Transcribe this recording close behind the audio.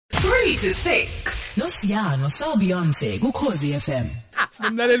3 to 6. Nosiyano Beyonce Ukhozi FM.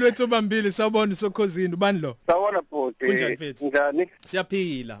 Sinomlaleli wethu obambili sawubona usokhozini ubani lo? Sawona bhuti. Kunjani mfethu? Njani?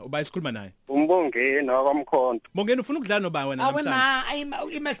 Siyaphila, uba isikhuluma naye. Mbongeni nokwamkhonto. Mbongeni ufuna ukudlala noba wena namhlanje?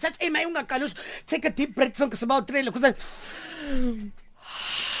 Awe ma such aim ungaqala take a deep breath sonke about 3 because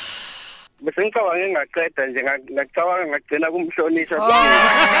Bese ngicabanga ngingaqeda nje ngacabanga ngagcina kumhlonisha.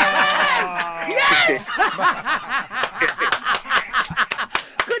 Yes.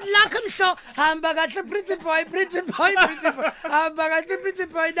 Good luck Mhlo. Hamba kahle pretty boy. Hamba kahle pretty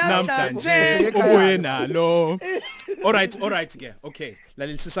boy namhlanje. Ubuye nalo. Alright ke. Okay.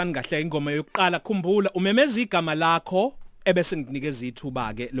 Lalelisisani kahle ingoma yokuqala khumbula umemeza igama lakho ebese ngikunikeza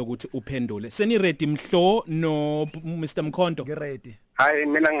ithuba ke lokuthi uphendule. Seni ready Mhlo no Mr Mkhonto? Ngiready. Hayi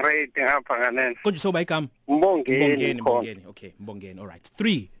mina ngiready ngapha nganene. Konje soba igama? Mbongeni. Okay, Mbongeni. Alright.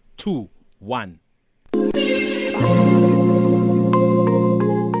 3 2 1.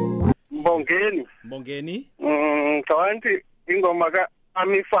 Mbongeni. Kawanti ingoma ka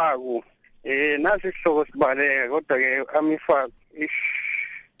Amifaku. Nasi isihloko sibaleka kodwa ke Amifaku.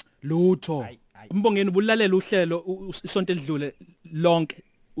 Lutho. Mbongeni ubulalela uhlelo isonto elidlule lonke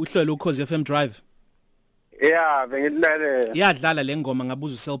uhlelo Ukhozi FM Drive. Yeah, bengilalela. Yadlala lengoma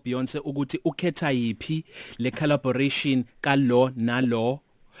ngabuza uSel Beyonce ukuthi ukhetha yipi le collaboration kalo nalo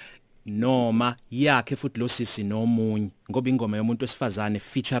noma yakhe futhi lo sisi nomunye ngoba ingoma yomuntu wesifazane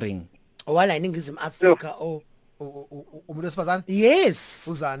featuring wala iningizimu Africa umuntu wesifazane? Yes.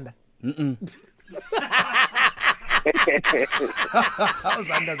 Uzanda.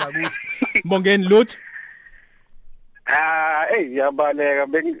 Uzanda zakuthi. Mbongeni Lutho. Yabaleka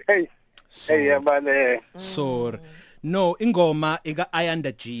yabaleka. Sorry. No, ingoma ika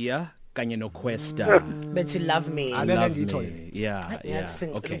Ayanda Gia kanye no Questa. Bethi love me. Abeke ngiyithole. Yeah.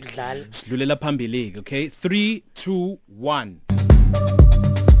 Okay. Sidlulela phambili, okay? 3 2 1.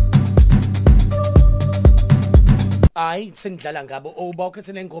 Ay sengidlala ngabo uba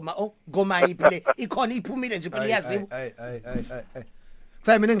ukhethe lengoma ngoma yipi le ikhona iphumile nje phela iyaziwa.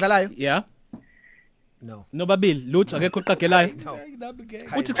 Kusayi mina ngidlalayo? Yeah. No. No babili Lutho akekho oqagelayo.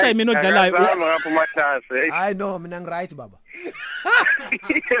 Uthi kusayi mina odlalayo. Ngapha mahlase. Hayi no mina ngiright baba.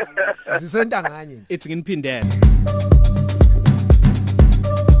 Sisentanganye. Ithi nginiphindele.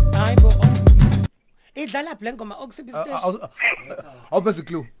 Hayibo. Idlala phi lengoma okusiphi stage? Obviously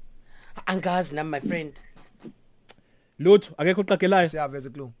clue. Angazi nami my friend. Lutho akekho oqagelayo. Siyaveza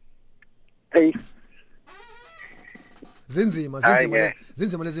clue. Hey. Zinzima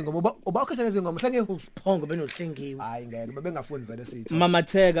lezi ngoma uba ukhetha lezi ngoma mhlenge usiphongo benohlengiwe. Hayi ngeke bebengafuni vele sithi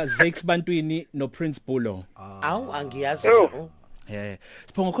Mamatheka Zakes Bantwini no Prince Bulo. Awu angiyazi.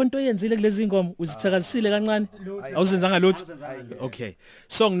 Siphongo khonto oyenzile kulezi ngoma uzithakazisile kancane. Awuzenzanga Lutho. Okay.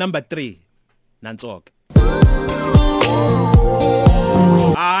 Song number 3. Nansoke.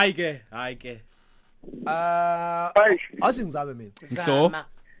 Hayi ke. Asingizame mina. Mhlo.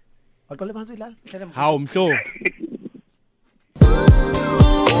 Aqale phansi idlala. Hawu Mhlo.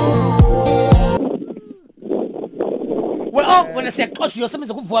 Well, wena siyaxoxa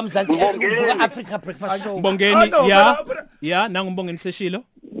uyosebenza kuvuka Mzansi kuvuka Africa Breakfast Show. Mbongeni yeah nangu Mbongeni seshilo.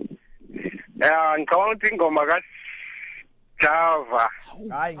 Ngicabanga ingoma ka Java.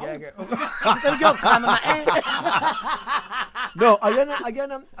 Hayi ngeke. Ngikuyochama No, again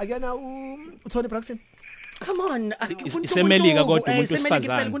Tony Braxton. Come on. Isemelika kodwa umuntu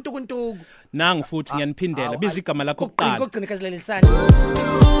wesifazane. Kuntukuntuku. Nangu futhi ngiyaniphindela biza igama lakho kuqala. Ngigcina kazilelisana.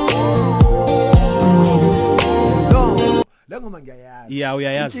 No, lengoma ngiyayazi. Yeah,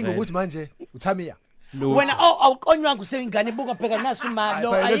 uyayazi. Inkinga ukuthi manje uThamia. Wena awuqonywa ngusengane buka bheka naso imali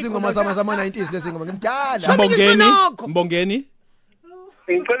lo lezi ngoma zama 90s lezi ngoma ngimdala. Mbongeni.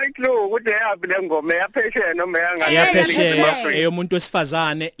 Ngicela clue ukuthi yapi le ngoma yaphesheya noma yaphesheya eyomuntu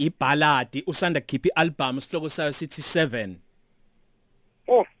wesifazane iballad usanda kukhipha ialbum isihloko sayo sithi 7.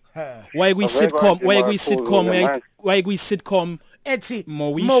 Why kuyi sitcom ethi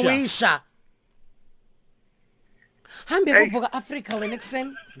Mowisha. Hambe kuvuka Africa wena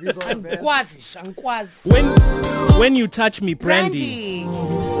ekseni. Ngikwazi. When you touch me Brandy.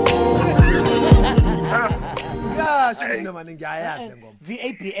 Yeah, shizina ngiyayazi le ngoma.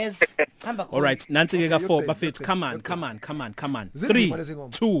 VABS hamba khona. All right, nansi ke ka 4 bafethu come on. 3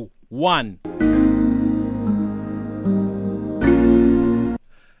 2 1.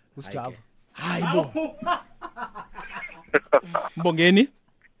 Usijava. Hayibo. Mbongeni.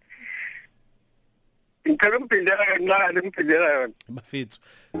 Ngicela umphindela kancane umphindela yona. Bafethu.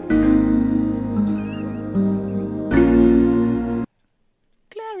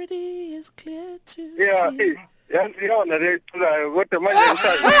 Clarity is clear to see. Yasiyona le iculayo kodwa manje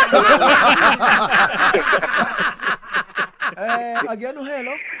Again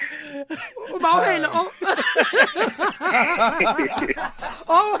hello. Ubawela oh.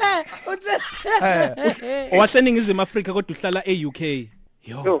 Oh hey. Owaseningizima Africa kodwa uhlala eUK.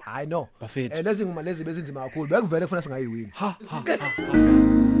 Yo. I know. Bafethu. Lezi ngoma lezi bezinzima kakhulu. Bekuvele kufuna singayiwini.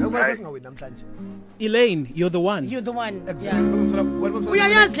 Bekuvele singawini namhlanje. Elaine, you're the one. You're the one. Exactly.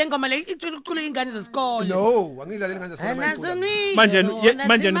 Uyayazi le ngoma le icula ingane zesikole. No, angidlala ingane zesikole mayicula. Manje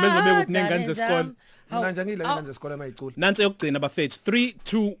bezobeka kunengane zesikole. Mina nje ngidlala ingane zesikole mayicula. Nansi yokugcina bafethu 3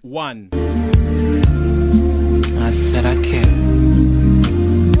 2 1. I said I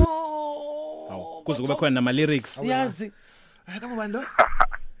can't. Awu, kuze kube khona nama lyrics. Yazi. Kama bando.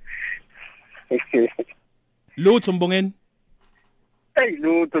 Lutho Mbongeni. Hey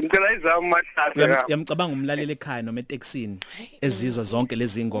Lutho ngicela izama mathatha. Yamcabanga umlaleli ekhaya noma eTexini ezizwa zonke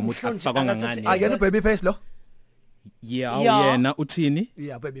lezi ngoma uthi akufakwa ngangani. Ayena baby face lo. Yeah, yena uthini?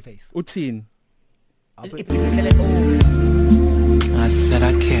 Yeah, baby face. Uthini? I said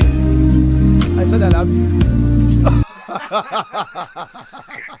I can't. I said I love you.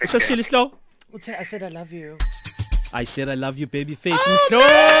 Sesili slow. Uthe I said I love you. I said I love you baby face Mhlo.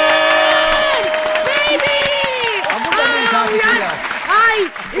 Baby! Hayi,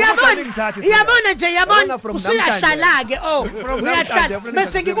 yabona nje yabona usuyahlala ke oh. Uyahlala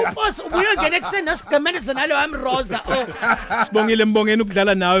bese ngikupost ubuyongena ekseni nosigemene zenalo wami Rosa oh. Sibongile Mbongeni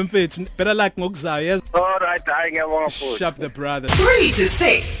ukudlala nawe mfethu. Better luck ngokuzayo yes. All right, hayi ngiyabonga futhi. Shop the brother. 3 to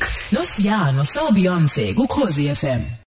 6. Nosiyano so Beyonce ku Ukhozi FM.